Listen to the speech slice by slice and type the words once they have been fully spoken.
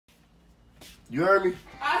You heard me?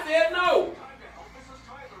 I said no.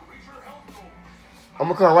 I'm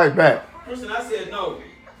gonna come right back. Listen, I said no.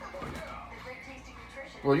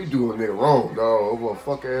 Well, you doing nigga wrong, dog. Over a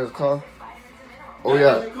fuck ass car. Oh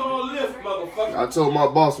yeah. Call Lyft, motherfucker. I told my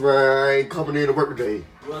boss, man, I ain't coming in to work today.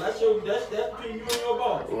 Well, that's between you and your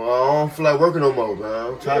boss. Well, I don't feel like working no more,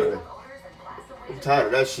 man. I'm tired of it. I'm tired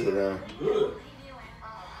of that shit, man. Good.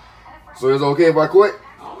 So it's okay if I quit?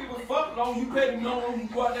 I don't give a fuck. Long you pay me, long you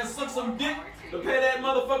go out there and suck some dick to pay that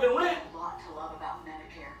motherfucking rent.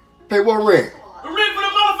 Pay what rent? The rent for the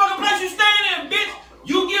motherfucking place you staying in, bitch.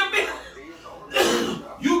 You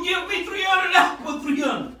give me $300 for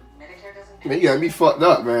 300. Man, you got me fucked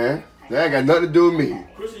up, man. That ain't got nothing to do with me.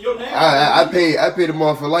 Chris, your name I pay the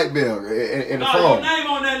motherfucking light bill in the phone. Your name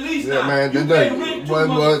on that lease yeah, now. man. You pay rent too,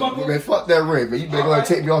 motherfucker. Man, fuck that rent, man. You better go and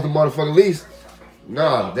take me off the motherfucking lease.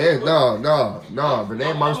 Nah, but that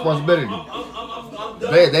ain't my responsibility.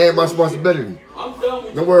 That ain't my responsibility. I'm done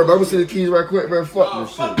with Don't worry about it. I'm gonna send the keys right quick, man. Fuck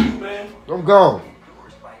this fuck shit. you, man. I'm gone.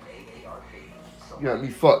 You got me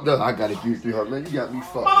fucked up. I gotta give you 300, man. You got me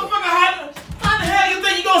fucked up. Motherfucker, how the hell you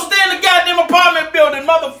think you gonna stay in the goddamn apartment building,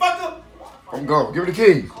 motherfucker? I'm gone. Give me the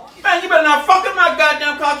keys. Man, you better not fuck in my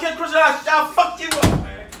goddamn car. Chris, I'll fuck you up,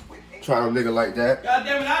 man. Try no nigga like that.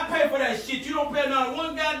 Goddamn it, I pay for that shit. You don't pay not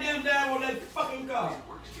one goddamn dime on that fucking car.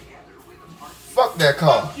 Fuck that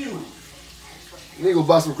car. Fuck you. Nigga go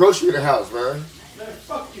buy some groceries in the house, man. Man,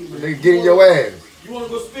 fuck you, man. Nigga get in your ass. You wanna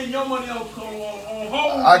go spend your money on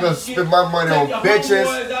hoes? I gonna spend my money on bitches.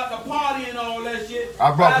 Homeboys out the party and all that shit.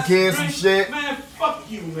 I brought the kids some shit. Man,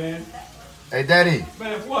 fuck you, man. Hey, daddy.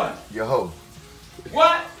 Man, what? Your hoe.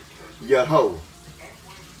 What? Your hoe.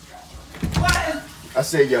 What? I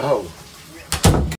said your hoe.